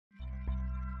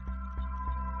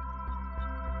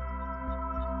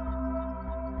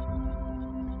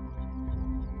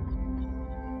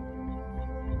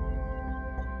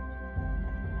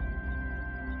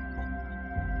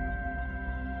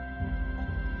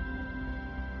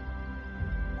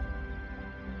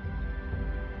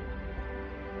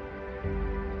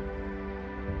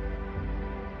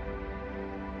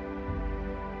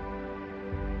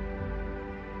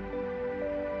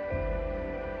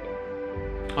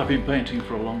I've been painting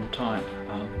for a long time,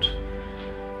 and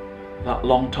that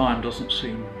long time doesn't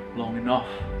seem long enough.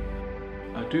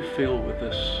 I do feel with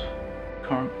this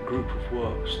current group of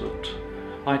works that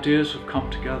ideas have come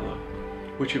together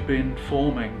which have been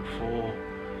forming for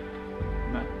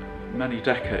many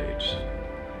decades,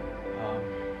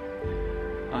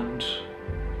 and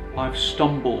I've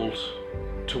stumbled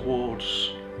towards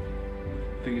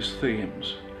these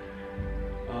themes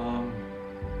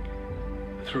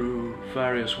through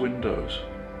various windows,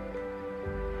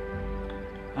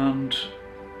 and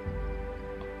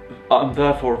I'm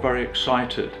therefore very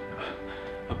excited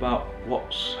about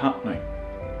what's happening.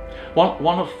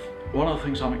 One of the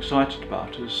things I'm excited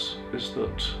about is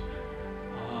that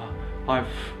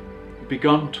I've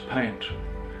begun to paint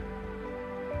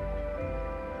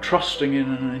trusting in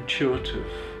an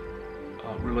intuitive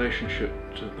relationship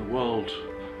to the world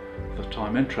that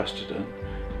I'm interested in,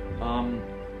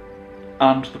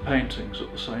 and the paintings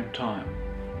at the same time.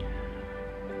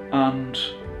 And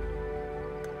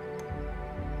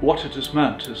what it has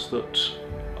meant is that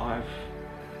I've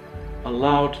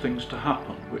allowed things to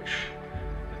happen which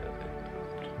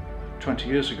 20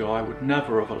 years ago I would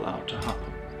never have allowed to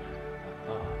happen.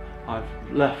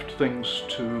 I've left things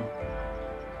to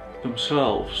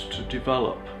themselves to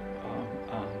develop,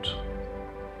 and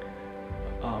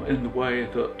in the way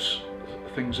that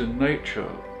things in nature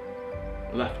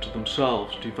left to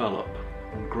themselves develop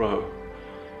and grow.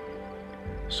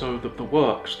 So that the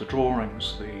works, the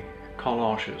drawings, the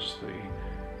collages, the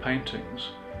paintings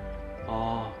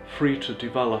are free to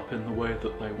develop in the way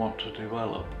that they want to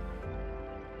develop.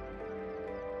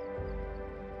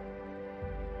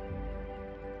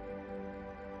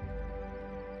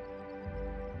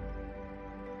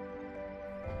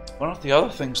 One of the other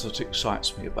things that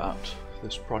excites me about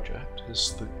this project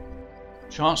is the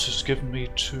chance it's given me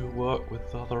to work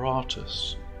with other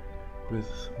artists,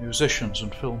 with musicians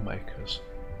and filmmakers.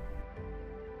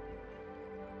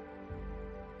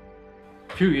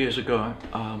 A few years ago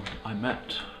I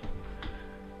met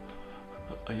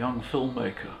a young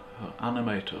filmmaker, an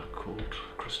animator called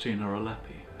Christina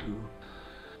Aleppi, who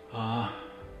I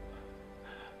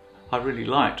really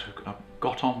liked, I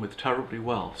got on with terribly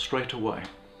well straight away.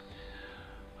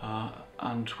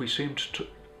 And we seemed to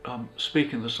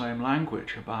speak in the same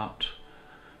language about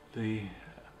the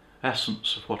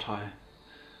essence of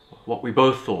what we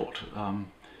both thought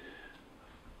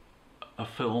a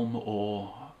film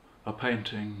or a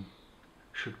painting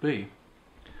should be.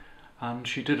 And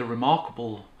she did a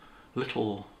remarkable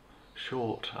little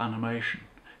short animation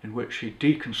in which she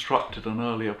deconstructed an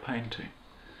earlier painting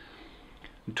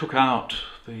and took out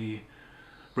the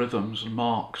rhythms and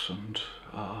marks and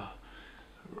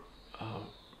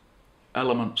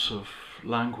elements of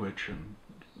language and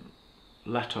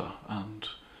letter and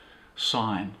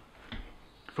sign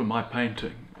from my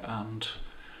painting and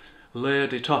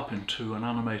layered it up into an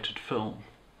animated film.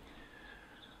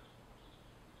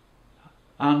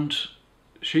 And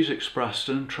she's expressed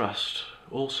interest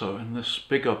also in this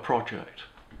bigger project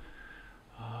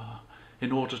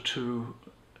in order to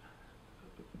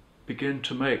begin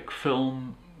to make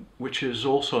film which is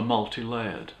also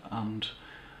multi-layered and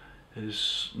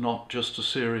is not just a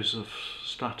series of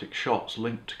static shots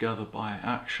linked together by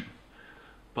action,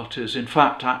 but is in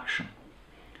fact action,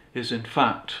 is in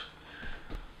fact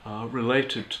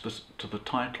related to the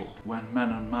title, When Men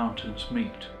and Mountains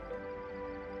Meet.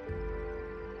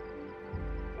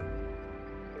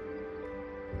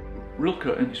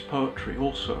 Rilke in his poetry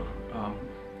also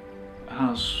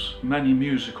has many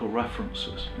musical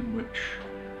references in which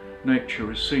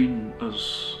nature is seen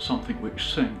as something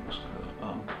which sings.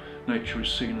 Nature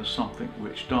is seen as something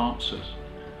which dances,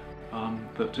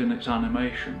 that in its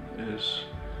animation is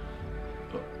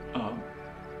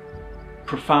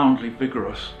profoundly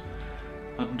vigorous,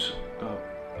 and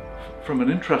from an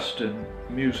interest in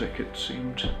music it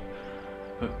seemed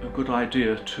a good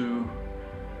idea to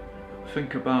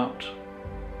think about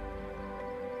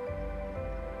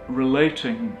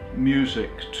relating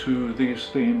music to these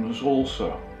themes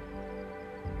also.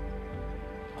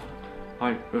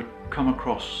 I come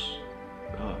across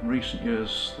in recent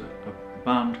years a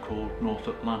band called North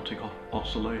Atlantic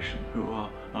Oscillation, who are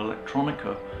an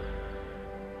electronica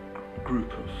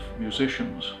group of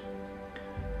musicians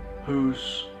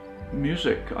whose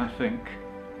music, I think,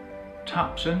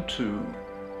 taps into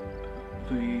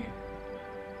the,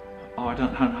 I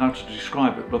don't know how to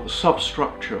describe it, but the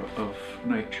substructure of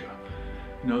nature.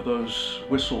 You know, those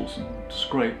whistles and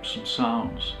scrapes and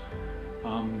sounds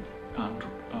and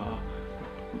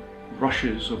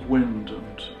rushes of wind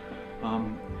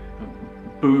and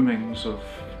boomings of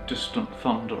distant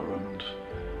thunder and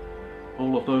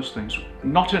all of those things,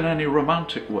 not in any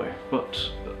romantic way,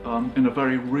 but in a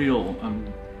very real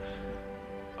and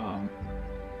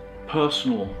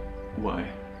personal way,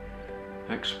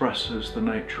 expresses the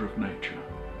nature of nature.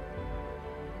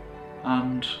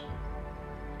 And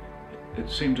it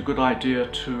seemed a good idea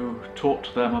to talk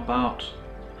to them about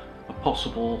a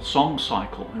possible song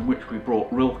cycle in which we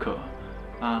brought Rilke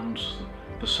and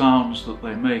the sounds that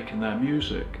they make in their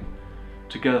music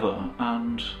together,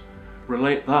 and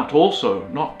relate that also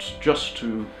not just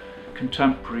to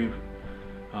contemporary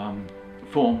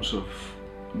forms of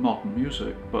modern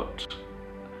music, but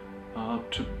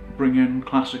to bring in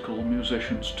classical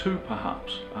musicians too,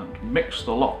 perhaps, and mix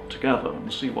the lot together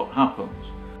and see what happens.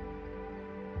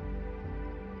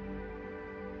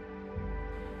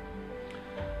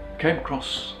 Came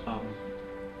across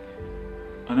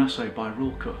an essay by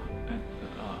Rilke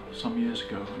some years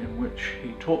ago in which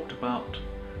he talked about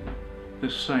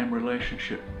this same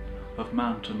relationship of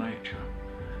man to nature,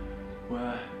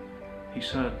 where he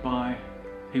said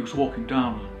he was walking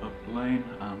down a lane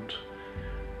and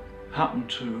happened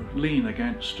to lean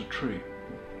against a tree,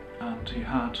 and he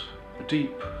had a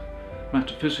deep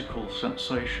metaphysical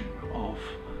sensation of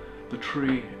the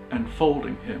tree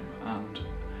enfolding him and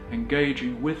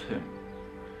engaging with him,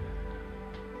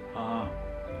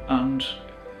 and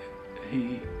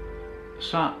he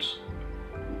sat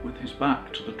with his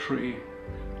back to the tree,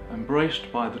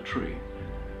 embraced by the tree,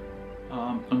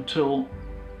 until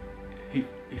he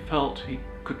felt he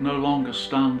could no longer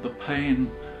stand the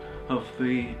pain of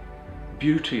the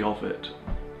beauty of it.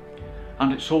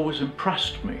 And it's always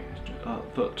impressed me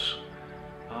that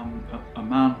a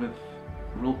man with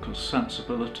Rilke's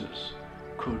sensibilities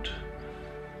could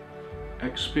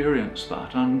experience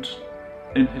that, and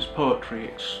in his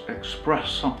poetry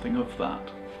express something of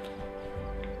that.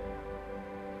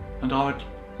 And I would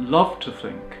love to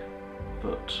think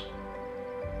that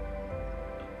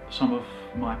some of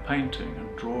my painting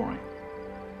and drawing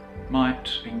might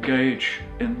engage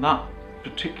in that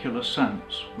particular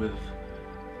sense with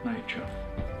nature.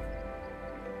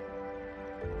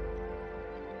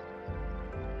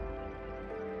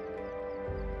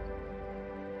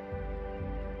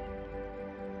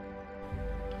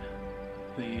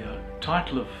 The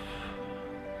title of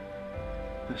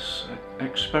this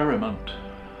experiment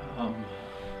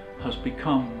has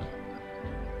become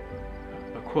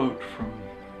a quote from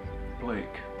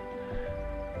Blake,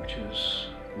 which is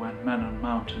 "When men and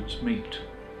mountains meet."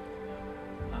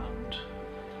 And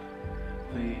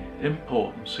the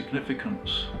import and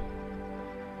significance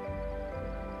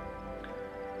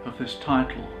of this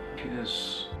title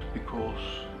is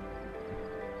because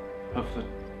of the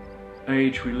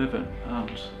age we live in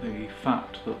and the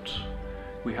fact that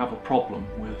we have a problem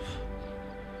with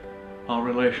our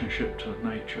relationship to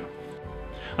nature.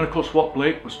 And of course what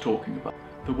Blake was talking about,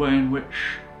 the way in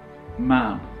which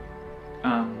man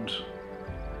and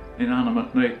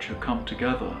inanimate nature come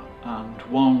together, and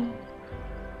one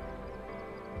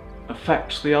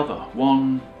affects the other,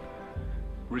 one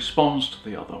responds to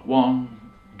the other,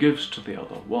 one gives to the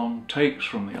other, one takes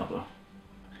from the other.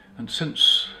 And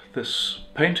since this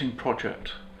painting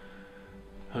project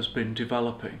has been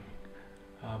developing,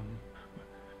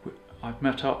 I've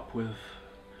met up with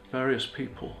various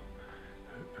people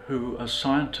who, as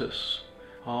scientists,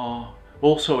 are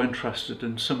also interested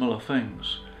in similar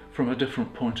things from a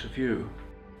different point of view.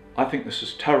 I think this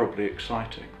is terribly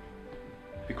exciting,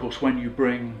 because when you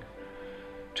bring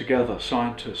together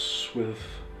scientists with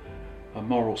a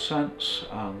moral sense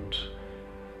and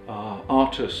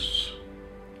artists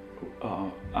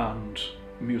and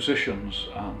musicians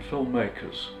and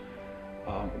filmmakers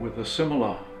with a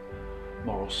similar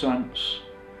moral sense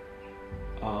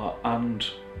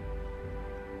and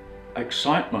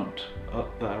excitement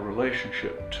at their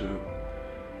relationship to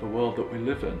the world that we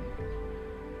live in,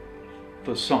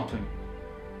 there's something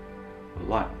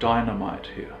like dynamite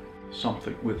here,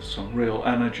 something with some real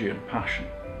energy and passion.